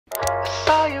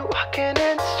Saw you walking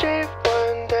in the street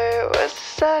one day, it was a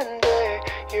Sunday.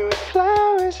 You with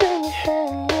flowers in your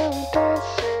hand, you were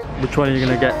dancing. Which one are you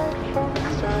gonna get?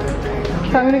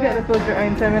 So I'm gonna get the build your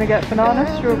own. So I'm gonna get banana,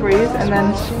 strawberries, and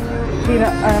then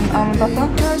peanut almond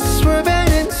butter. Swerving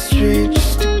in the street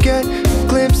just to get a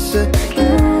glimpse of you.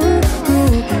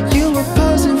 You were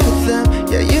posing for them,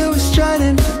 yeah, you were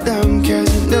striding for them, 'cause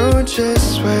you know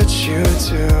just what you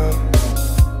do.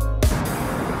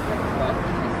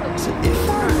 So if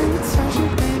I really touch you,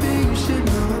 baby, you should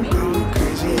know I'm going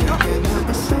crazy. I can't help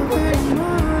myself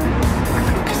anymore,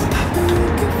 'cause I've been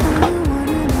looking for you,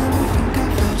 wanting everything. I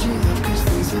found you love, 'cause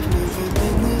things have never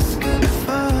been this good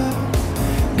before.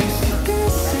 'Cause you're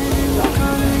dancing in the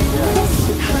corner, you're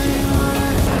dancing how you wanna.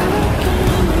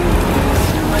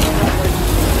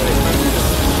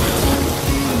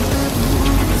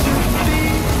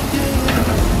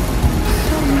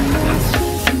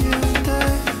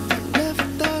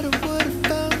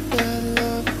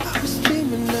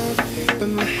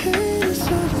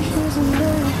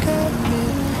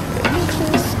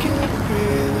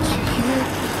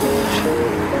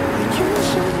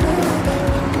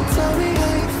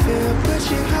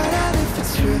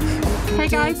 Hey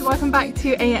guys, welcome back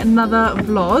to another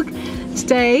vlog.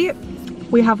 Today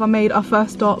we have made our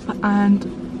first stop, and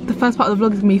the first part of the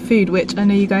vlog is gonna be food, which I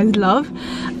know you guys love.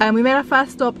 We made our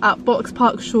first stop at Box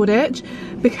Park, Shoreditch,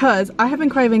 because I have been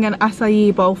craving an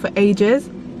acai bowl for ages.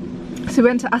 So we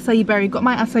went to Acai Berry, got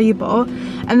my acai bowl,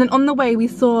 and then on the way we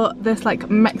saw this like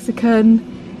Mexican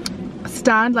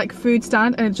stand, like food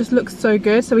stand, and it just looks so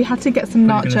good, so we had to get some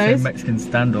nachos. Mexican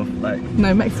standoff, like.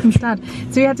 No, Mexican stand.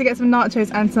 So we had to get some nachos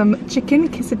and some chicken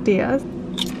quesadillas.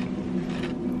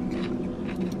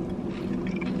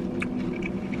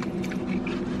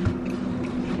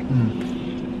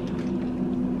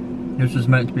 This was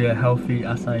meant to be a healthy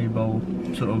acai bowl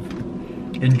sort of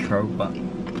intro, but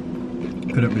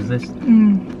couldn't resist.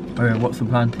 Okay, what's the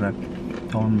plan today?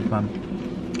 Tell them the plan.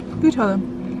 You tell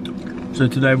them. So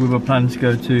today we were planning to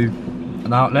go to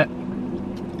an outlet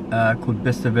called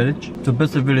Bicester Village. So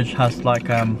Bicester Village has like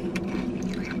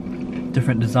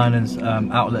different designers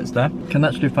outlets there. Can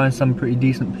actually find some pretty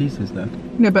decent pieces there.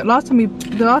 No, but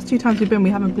the last 2 times we've been, we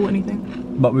haven't bought anything.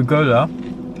 But we go there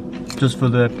just for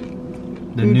the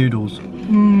noodles.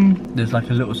 There's like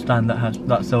a little stand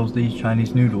that sells these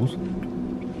Chinese noodles,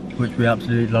 which we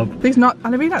absolutely love. These I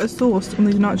really like the sauce on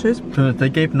these nachos. So they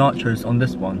gave nachos on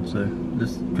this one, so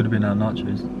this could have been our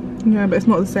nachos. Yeah, but it's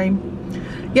not the same.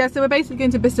 Yeah, so we're basically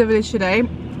going to Bicester Village today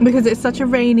because it's such a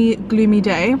rainy, gloomy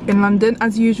day in London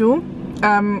as usual. So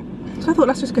I thought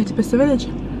let's just go to Bicester Village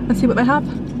and see what they have.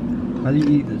 How do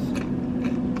you eat this?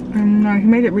 No, he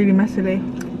made it really messily.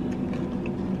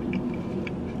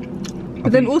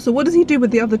 But then also, what does he do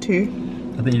with the other two?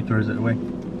 I think he throws it away.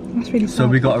 That's really sad. So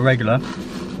we got a regular,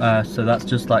 so that's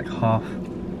just like half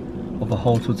of a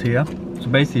whole tortilla. So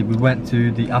basically we went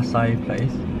to the acai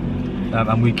place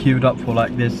and we queued up for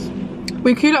like this.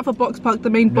 We queued up for Box Park,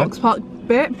 the main Box Park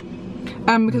bit,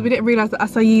 because we didn't realise the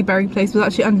acai berry place was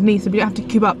actually underneath, so we didn't have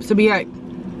to queue up. So we like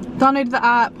downloaded the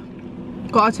app,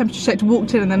 got our temperature checked,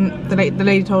 walked in, and then the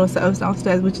lady told us that I was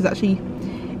downstairs, which is actually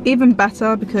even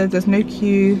better because there's no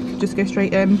queue, just go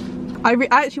straight in. I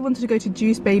actually wanted to go to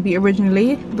Juice Baby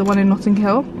originally, the one in Notting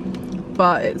Hill,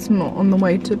 but it's not on the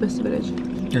way to Bicester Village.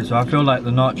 Yeah, so I feel like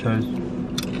the nachos,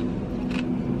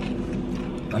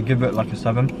 I give it like a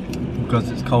 7 because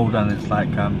it's cold and it's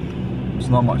like there's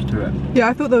not much to it. Yeah,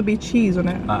 I thought there would be cheese on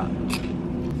it.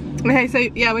 Okay, so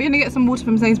yeah, we're gonna get some water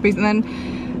from Sainsbury's and then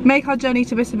make our journey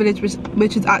to Bicester Village,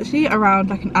 which is actually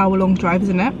around like an hour-long drive,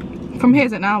 isn't it? From here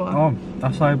is an hour. Oh,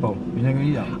 acai bowl. You're not gonna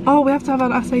eat that? Oh, we have to have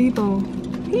an acai bowl.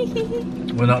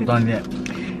 We're not done yet.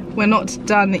 We're not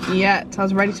done yet. I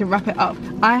was ready to wrap it up.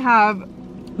 I have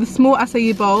the small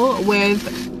acai bowl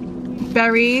with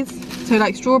berries, so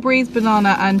like strawberries,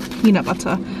 banana and peanut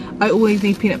butter. I always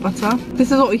need peanut butter.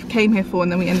 This is what we came here for,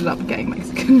 and then we ended up getting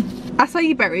Mexican.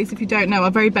 Acai berries, if you don't know,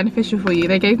 are very beneficial for you.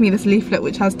 They gave me this leaflet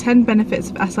which has 10 benefits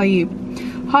of acai.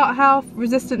 Heart health,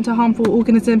 resistant to harmful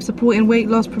organisms, supporting weight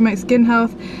loss, promotes skin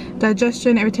health,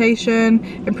 digestion, irritation,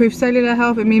 improves cellular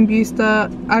health, immune booster,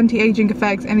 anti-aging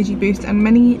effects, energy boost, and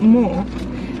many more.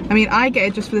 I mean, I get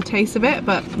it just for the taste of it,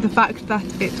 but the fact that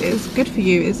it is good for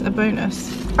you is a bonus.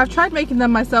 I've tried making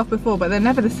them myself before, but they're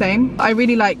never the same. I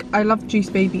love Juice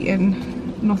Baby in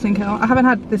Notting Hill. I haven't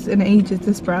had this in ages,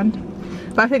 this brand.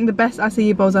 But I think the best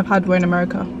acai bowls I've had were in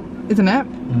America, isn't it?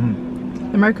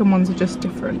 The American ones are just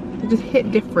different. They just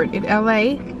hit different. In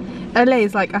LA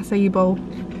is like acai bowl.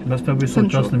 That's where we saw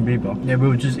Justin Bieber. Yeah, we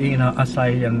were just eating our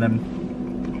acai and then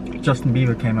Justin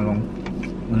Bieber came along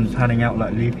and was handing out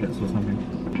like leaflets or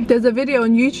something. There's a video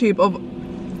on YouTube of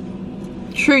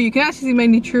Trieu. You can actually see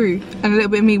mainly Trieu and a little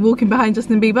bit of me walking behind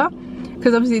Justin Bieber,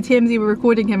 because obviously TMZ were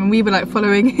recording him and we were like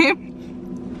following him.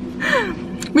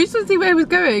 We just to see where he was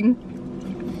going,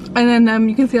 and then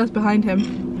you can see us behind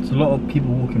him. There's a lot of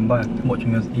people walking by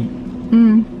watching us eat.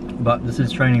 But this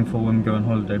is training for when we go on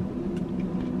holiday.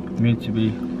 We need to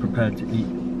be prepared to eat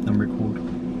and record.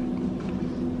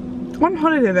 On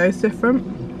holiday though, it's different.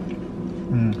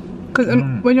 Because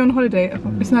when you're on holiday,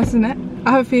 it's nice, isn't it?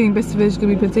 I have a feeling Bicester Village is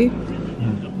going to be busy.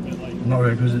 Not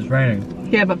really, because it's raining.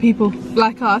 Yeah, but people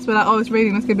like us were like, oh, it's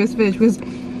raining, let's go to Bicester Village. Because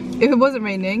if it wasn't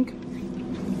raining,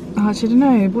 I actually don't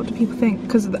know, what do people think?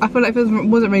 Because I feel like if it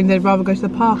wasn't raining, they'd rather go to the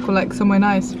park or like somewhere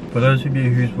nice. For those of you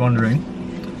who's wondering,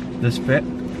 this fit,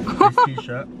 this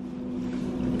t-shirt,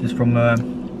 is from a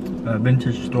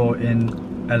vintage store in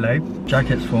LA.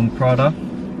 Jackets from Prada,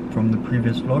 from the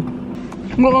previous vlog.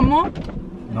 Want one more?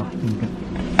 No, I'm good.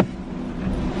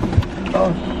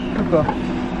 Oh, sugar.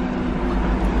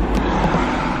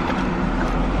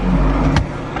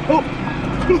 Oh!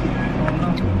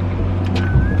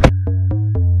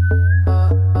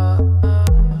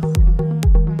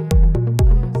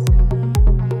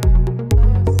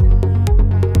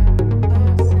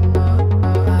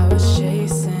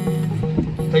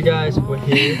 Hey guys, we're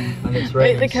here and it's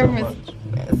raining. Wait, the camera's... so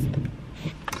much.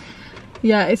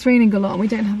 Yeah, it's raining a lot and we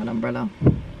don't have an umbrella.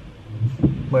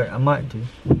 Wait, I might do.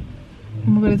 Oh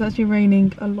my god, it's actually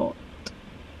raining a lot.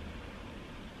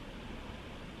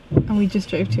 And we just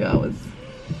drove 2 hours.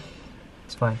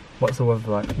 It's fine. What's the weather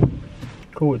like?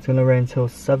 Cool, it's gonna rain till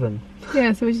 7.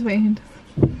 Yeah, so we're just waiting.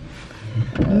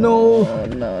 No!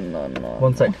 No.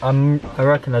 One sec, I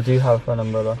reckon I do have an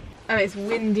umbrella. And it's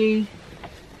windy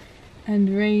and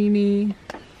rainy.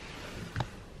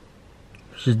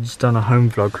 Should have just done a home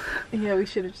vlog. Yeah, we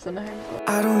should have just done a home vlog.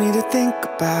 I don't need to think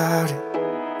about it.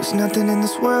 There's nothing in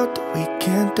this world that we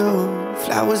can't do.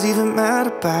 Flowers even mad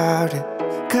about it,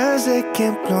 cause they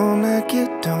can't bloom like you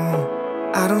don't.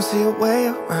 I don't see a way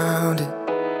around it,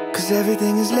 cause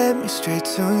everything has led me straight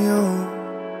to you.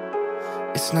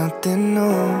 It's nothing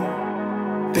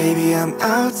new. Baby, I'm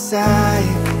outside,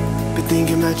 been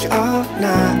thinking about you all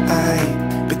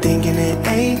night. Been thinking it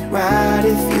ain't right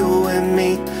if you and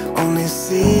me only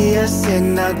see us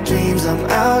in our dreams. I'm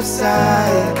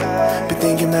outside, been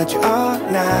thinking about you all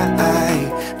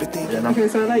night. Been thinking. Okay,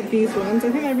 so I like these ones. I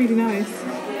think they're really nice.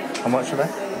 How much are they?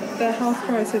 They're half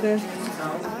price, so they're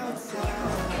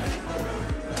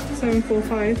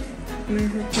 745, and they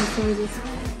have 2 sizes.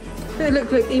 They look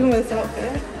even with this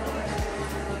outfit.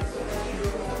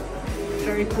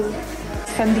 Very cool.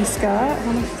 Fendi skirt.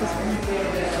 How much is this one?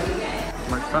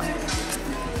 What's that?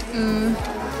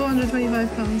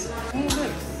 £425. Oh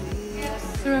look,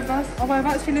 the reverse. Oh, I'm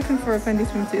actually looking for a Fendi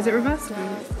swimsuit. Is it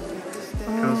reversible?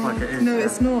 Feels like it is. No,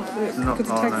 it's not. It's not.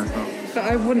 Because Oh, the no, text. it's not.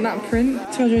 But I want that print.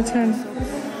 210.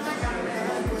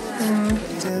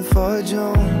 For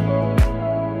June,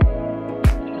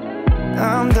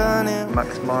 I'm done in.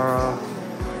 Max Mara.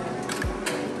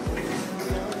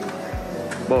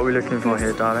 What are we looking for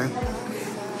here, darling?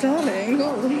 Darling.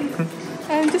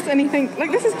 Just anything.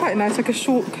 Like this is quite nice, like a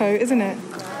short coat, isn't it?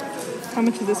 How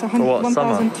much is this? For what,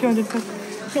 1,200.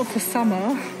 Not for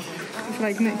summer, but for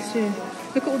like next year.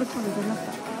 Look at all the colours. I love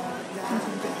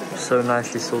that. So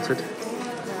nicely sorted.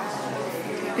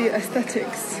 The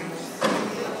aesthetics.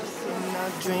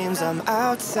 Dreams, I'm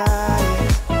outside.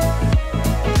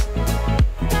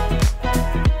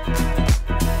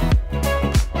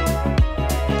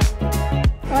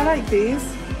 I like these.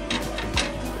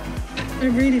 I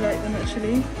really like them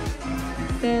actually.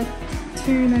 They're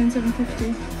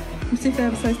 $297.50. I'm see if they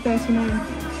have a size 39.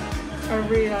 I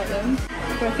really like them.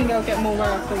 But I think I'll get more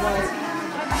wear of the white.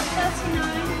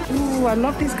 Ooh, I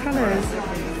love these colours.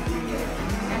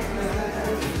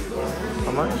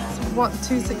 How much? What,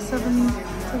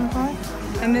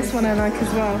 267.75? And this one I like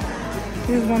as well.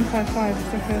 This is 155.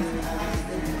 It's like a...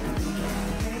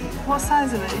 What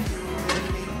size are they?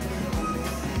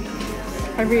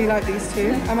 I really like these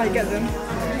two. I might get them.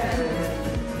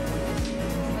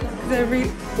 They're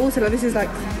really... Also, like, this is like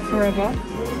forever. Do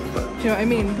you know what I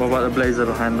mean? What about the blazer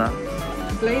behind that?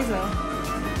 Blazer.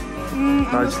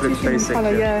 No, it just looks basic.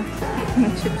 Colour, yeah. My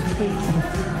chips, please.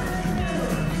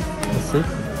 Let's see.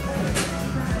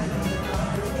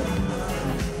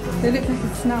 They look like a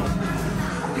snout.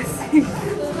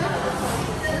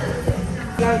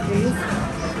 Like these.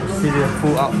 See the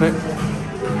full outfit.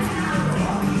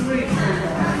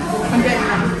 I'm getting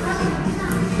them.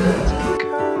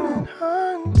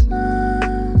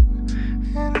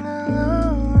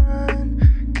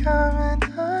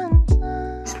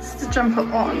 Just to jump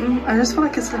up on, I just feel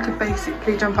like it's like a basic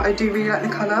blue jumper. I do really like the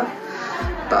colour,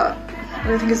 but I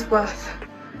don't think it's worth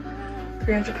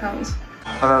 £300.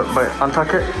 Wait,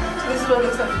 untuck it. So this is what it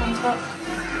looks like on top.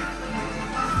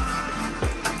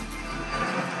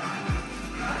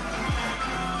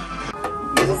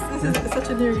 This is such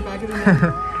a Noorie bag, isn't it?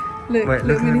 Look, Wait,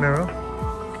 look in the mirror.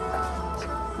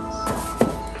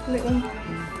 Little,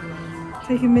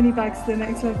 taking mini bags to the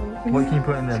next level. What can you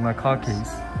put in there? My car keys.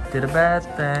 Did a bad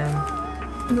thing.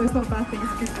 No, it's not a bad thing,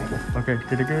 it's a good thing. Okay,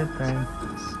 did a good thing.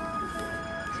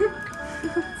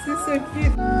 This is so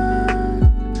cute.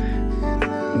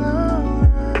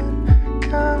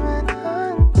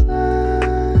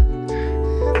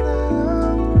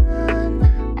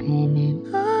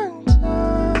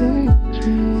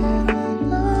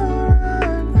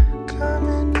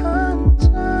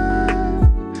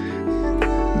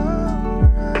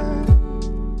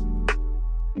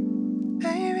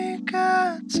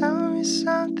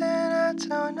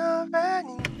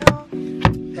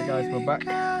 Hey guys, we're back.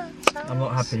 I'm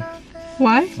not happy.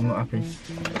 Why? I'm not happy.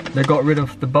 They got rid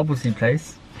of the bubblesy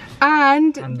place.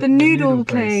 And the noodle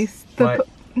place. Like,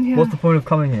 Yeah. what's the point of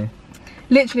coming here?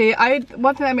 Literally,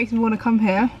 one thing that makes me want to come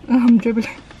here, I'm dribbling.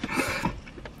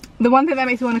 The one thing that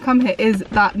makes me want to come here is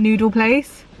that noodle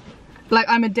place. Like,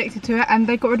 I'm addicted to it, and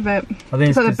they got rid of it. I think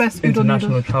it's like the best food on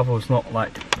international noodles. travel is not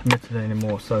like permitted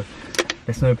anymore, so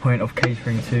there's no point of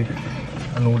catering to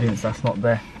an audience that's not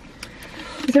there.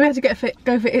 So we had to go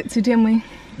for Itsu, didn't we?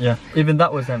 Yeah, even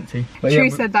that was empty. But Trieu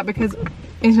yeah, said that because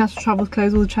international travel's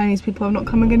closed, all the Chinese people are not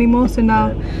coming anymore, so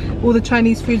now all the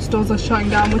Chinese food stores are shutting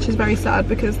down, which is very sad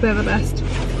because they're the best.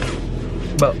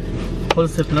 but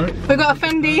positive note. We got a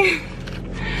Fendi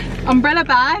umbrella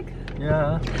bag.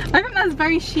 Yeah. I think that's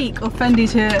very chic of Fendi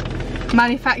to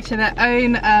manufacture their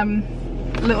own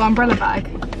little umbrella bag.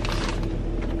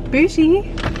 Bougie.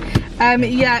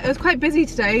 Yeah, it was quite busy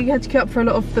today. You had to queue up for a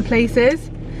lot of the places.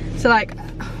 So like,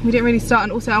 we didn't really start,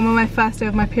 and also I'm on my first day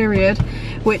of my period,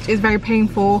 which is very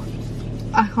painful.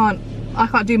 I can't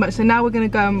do much. So now we're gonna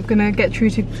go, I'm gonna get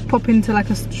Trieu to pop into like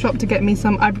a shop to get me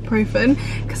some ibuprofen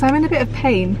because I'm in a bit of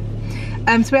pain.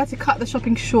 So we had to cut the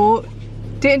shopping short.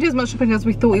 Didn't do as much shopping as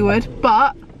we thought we would,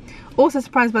 but also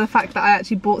surprised by the fact that I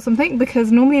actually bought something,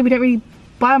 because normally we don't really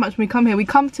buy much when we come here. We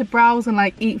come to browse and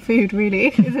like eat food, really,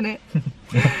 isn't it?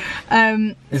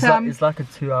 It's like a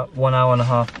 1 hour and a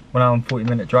half, 1 hour and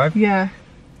 40-minute drive. Yeah.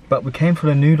 But we came for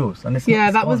the noodles, and it's Yeah,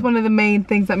 not that was one of the main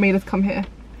things that made us come here.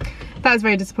 That was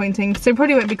very disappointing. So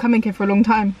probably won't be coming here for a long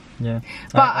time. Yeah.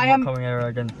 But I'm not coming here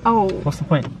again. Oh. What's the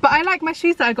point? But I like my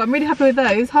shoes that I got. I'm really happy with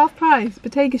those. Half price,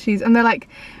 Bottega shoes, and they're like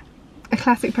a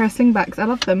classic pair of slingbacks. I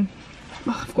love them.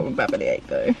 Oh, I've got my Beverly 8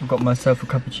 though. I've got myself a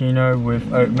cappuccino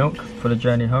with oat milk for the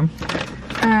journey home.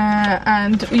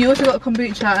 And you also got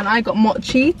kombucha, and I got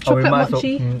mochi, chocolate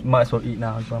mochi. Might as well eat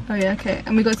now as well. Oh yeah, okay.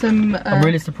 And we got some. I'm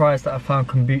really surprised that I found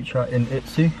kombucha in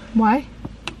Itsu. Why?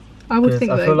 I would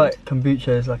think. I feel like kombucha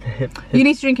is like a hip you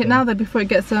need to drink it now though before it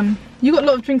gets You got a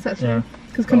lot of drinks actually. Yeah.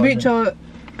 Because kombucha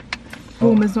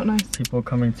warm is not nice. People are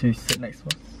coming to sit next to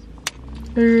us.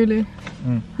 Oh really?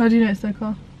 Mm. How do you know it's their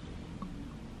car?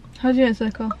 How do you know it's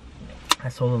their car? I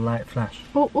saw the light flash.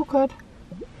 Oh, awkward.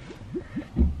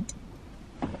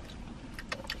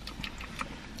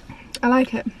 I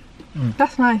like it. Mm.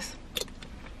 That's nice.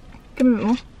 Give me a bit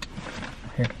more.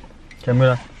 Here. Okay,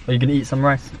 are you gonna eat some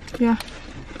rice? Yeah.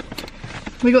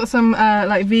 We got some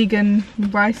like vegan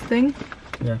rice thing.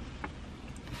 Yeah.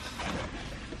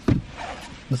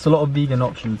 There's a lot of vegan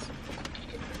options.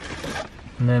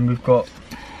 And then we've got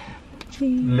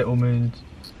Little Moon's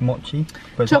mochi.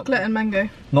 But chocolate and mango.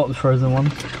 Not the frozen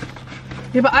one.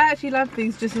 Yeah, but I actually love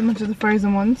these just as much as the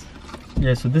frozen ones.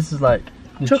 Yeah, so this is like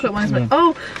chocolate ones. Like,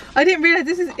 oh, I didn't realise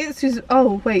this is Itsu's.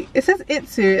 Oh wait, it says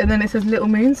Itsu and then it says Little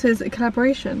Moon, so it's a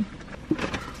collaboration.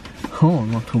 Oh,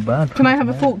 not too bad. Can I have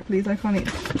a fork, please? I can't eat.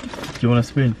 Do you want a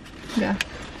spoon? Yeah.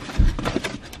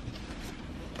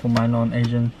 For my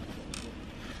non-Asian.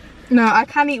 No, I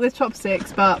can eat with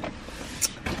chopsticks, but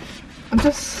I'm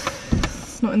just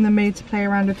not in the mood to play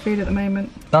around with food at the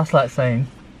moment. That's like saying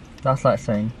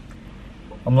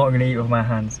I'm not gonna eat with my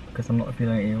hands because I'm not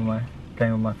feeling eating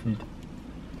playing with my food.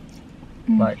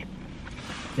 Mm. Like,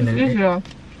 you know. Easier.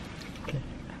 Okay.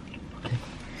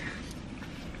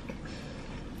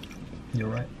 You're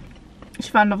right. She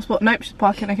found another spot. Nope, she's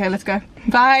parking. Okay, let's go.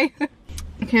 Bye.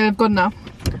 Okay, they've gone now.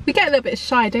 We get a little bit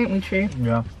shy, don't we, Trieu?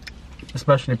 Yeah.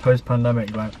 Especially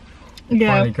post-pandemic, like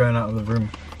finally going out of the room.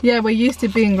 Yeah, we're used to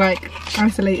being like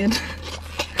isolated.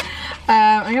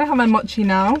 I'm gonna have my mochi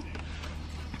now.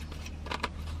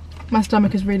 My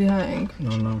stomach is really hurting.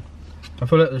 Oh no. I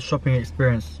feel like the shopping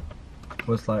experience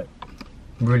was like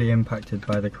really impacted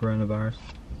by the coronavirus.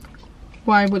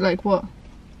 Why would like what?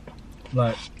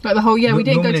 Like the whole we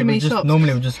didn't go to many shops.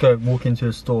 Normally we just go walk into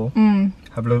a store,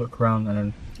 have a look around, and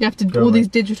then you have to do all these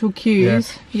digital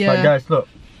cues. Yeah. But guys, look.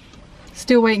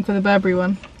 Still waiting for the Burberry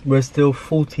one. We're still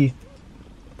 43rd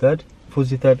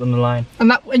on the line.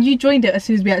 And you joined it as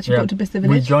soon as we actually got to Bicester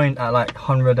Village. We joined at like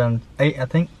 108, I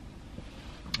think.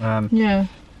 Yeah.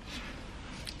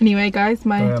 Anyway, guys,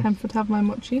 time to have my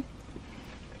mochi.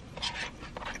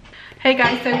 Hey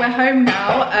guys, so we're home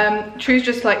now. Trieu's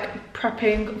just like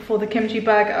prepping for the kimchi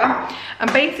burger.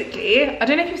 And basically, I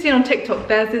don't know if you've seen on TikTok,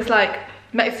 there's this like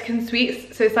Mexican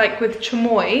sweets. So it's like with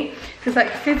chamoy. So it's like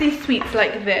fizzy sweets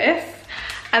like this.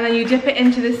 And then you dip it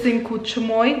into this thing called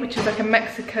chamoy, which is like a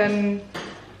Mexican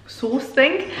sauce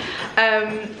thing.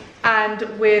 And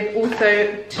with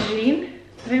also tagine.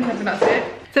 I don't know if that's it.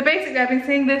 So basically I've been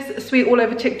seeing this sweet all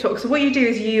over TikTok. So what you do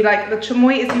is you like, the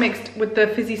chamoy is mixed with the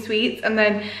fizzy sweets, and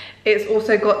then it's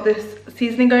also got this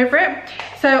seasoning over it.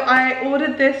 So I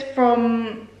ordered this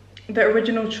from the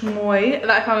original chamoy that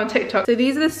I found on TikTok. So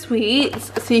these are the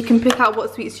sweets, so you can pick out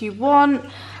what sweets you want.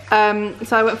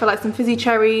 So I went for like some fizzy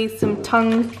cherries, some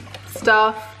tongue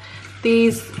stuff,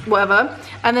 these, whatever.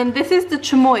 And then this is the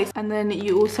chamoy. And then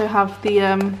you also have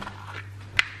the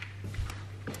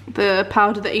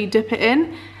powder that you dip it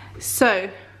in. So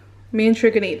me and Trieu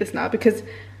are gonna eat this now because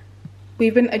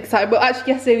we've been excited. Well,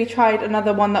 actually yesterday we tried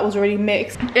another one that was already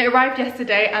mixed. It arrived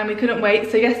yesterday and we couldn't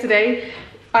wait. So yesterday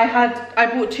I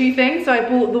bought two things. So I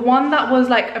bought the one that was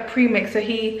like a pre-mix. So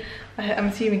I'm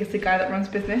assuming it's the guy that runs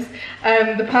business.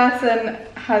 The person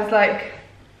has like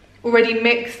already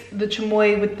mixed the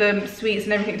chamoy with the sweets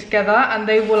and everything together, and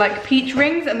they were like peach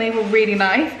rings and they were really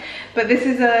nice. But this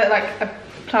is like a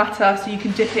platter, so you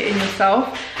can dip it in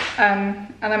yourself. And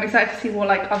I'm excited to see what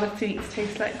like other sweets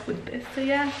taste like with this. So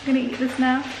yeah, I'm gonna eat this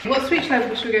now. What sweet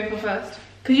flavor should we go for first?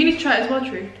 Because you need to try it as well,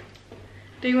 Trieu.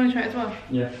 Do you want to try it as well?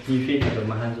 Yeah, you feed it, but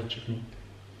my hands are chicken.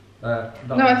 No,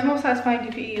 it's more satisfying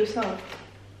if you eat yourself.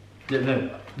 Yeah,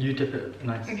 no, you dip it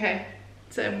nice. Okay,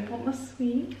 so want the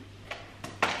sweet,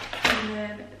 and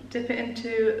then dip it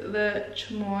into the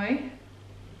chamoy.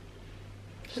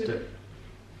 Dip.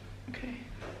 Okay,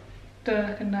 do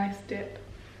like a nice dip,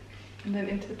 and then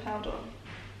into the powder.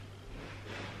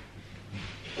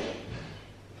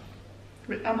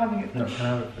 I'm having it. No, can I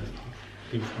have it first?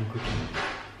 Please, I'm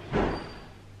cooking.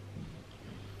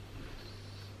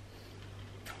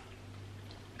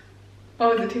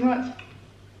 Oh, is it too much?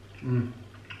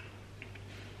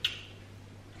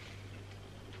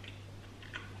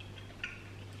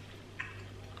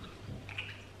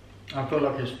 I feel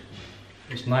like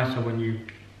it's nicer when you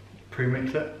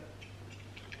pre-mix it,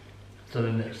 so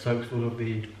then it soaks all of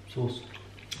the sauce.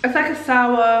 It's like a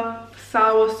sour,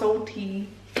 salty,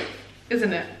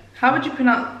 isn't it? How would you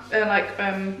pronounce,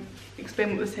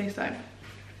 explain what this tastes like?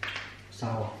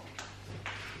 Sour.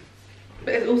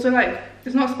 But it's also like,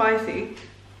 it's not spicy.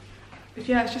 But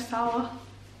yeah, it's just sour.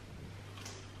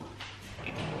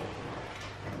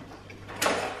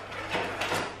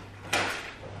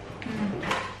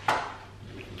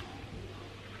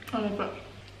 I love it.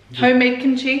 Homemade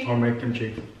kimchi. Homemade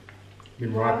kimchi.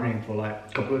 Been ripening for like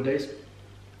a couple of days.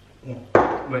 Oh.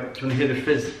 Wait, do you want to hear the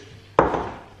fizz?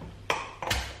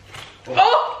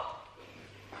 Oh!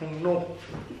 Oh no.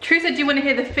 Trieu said, do you want to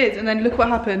hear the fizz? And then look what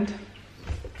happened.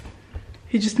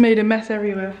 He just made a mess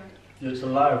everywhere. It's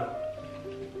alive.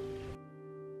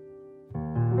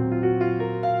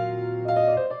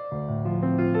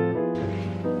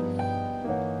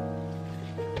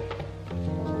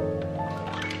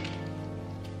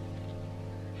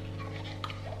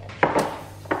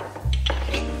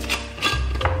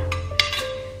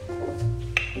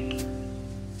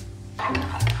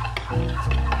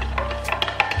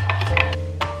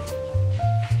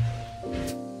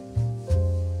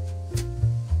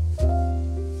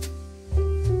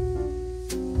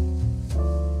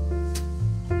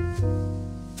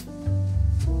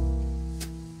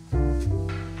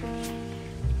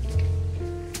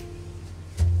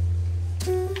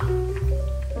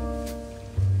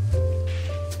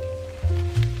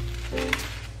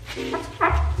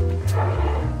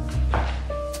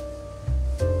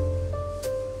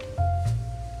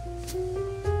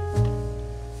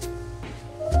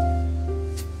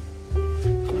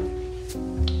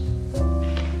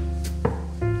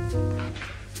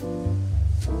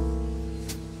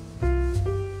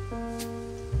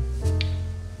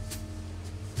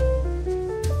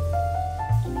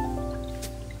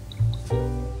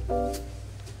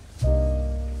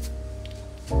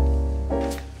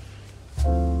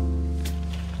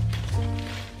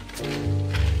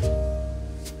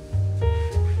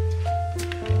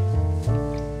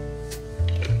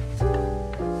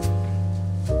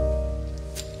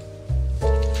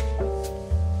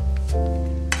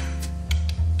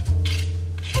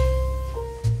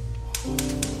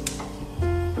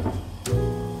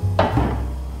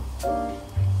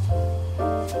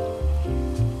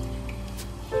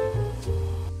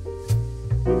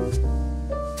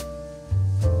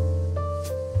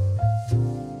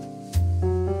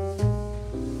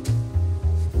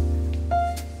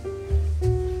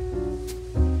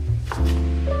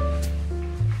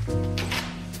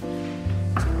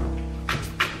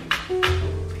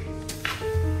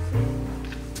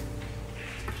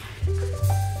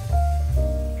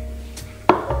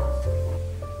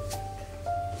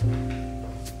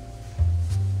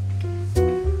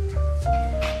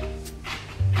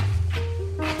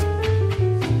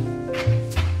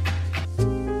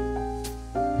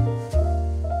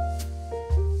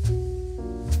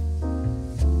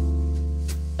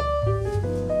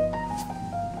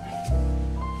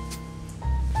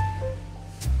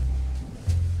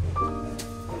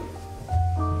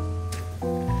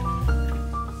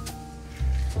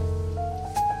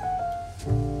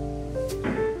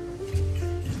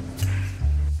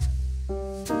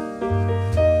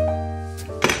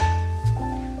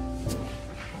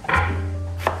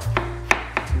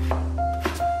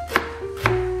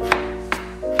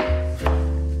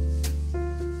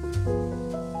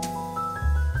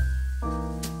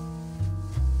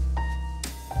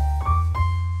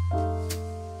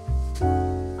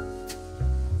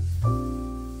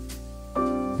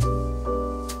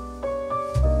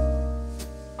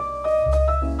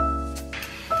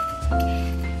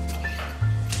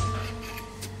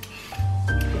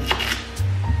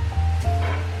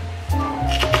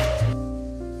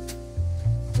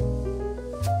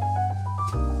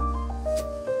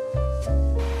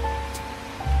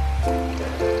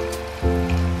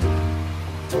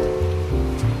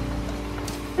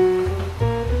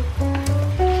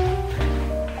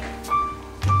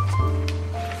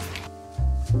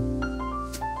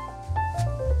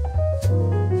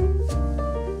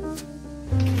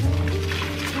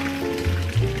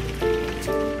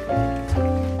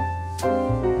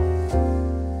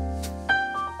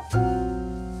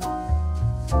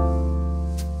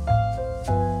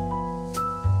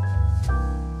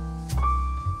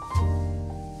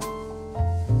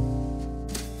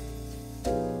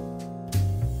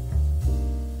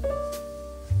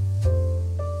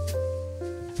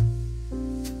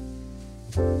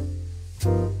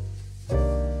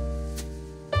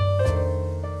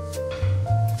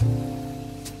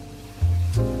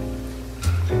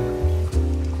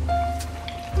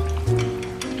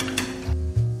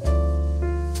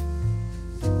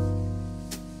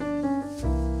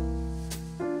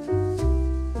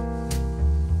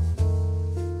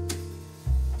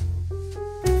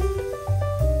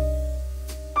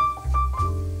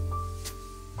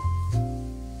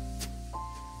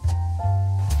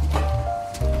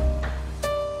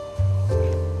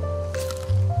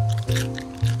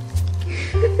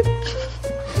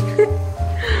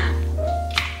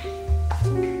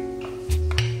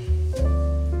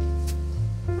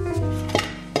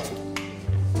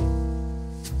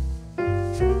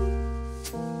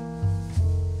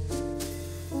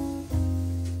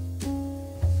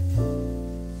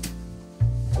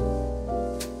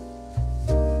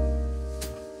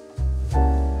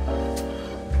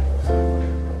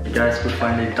 Guys, we're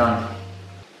finally done.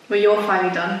 Well, you're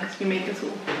finally done because you made this all.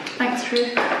 Thanks,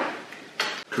 Trieu.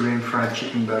 Korean fried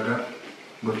chicken burger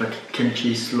with like a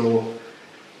kimchi slaw,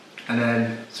 and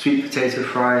then sweet potato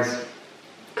fries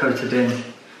coated in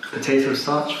potato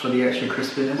starch for the extra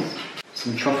crispiness.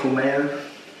 Some truffle mayo.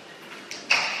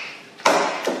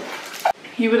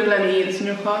 You wouldn't let me eat this in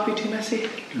your car, it'd be too messy.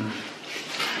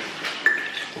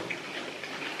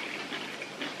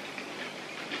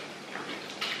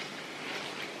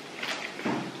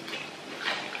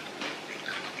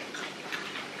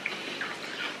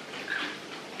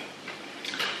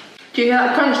 Do you hear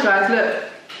that crunch, guys?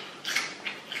 Look.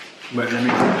 Wait, let me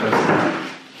come closer.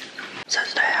 So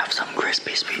today I have some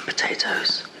crispy sweet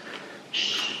potatoes.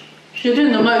 Shh. You're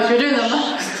doing the most, you're doing the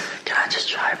most. Can I just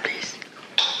try, please?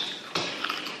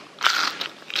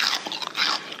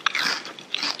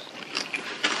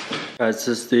 Guys, this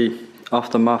is the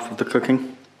aftermath of the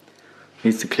cooking.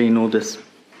 Needs to clean all this.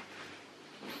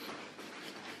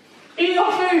 Eat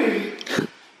your food!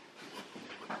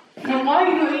 And why are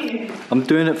you not eating? I'm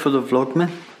doing it for the vlog,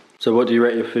 man. So what do you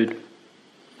rate your food?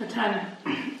 A 10.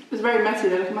 It's very messy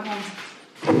though, look at my hands.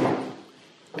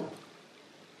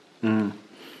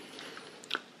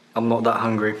 I'm not that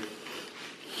hungry.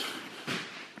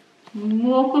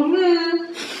 More for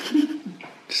me.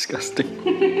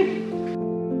 Disgusting.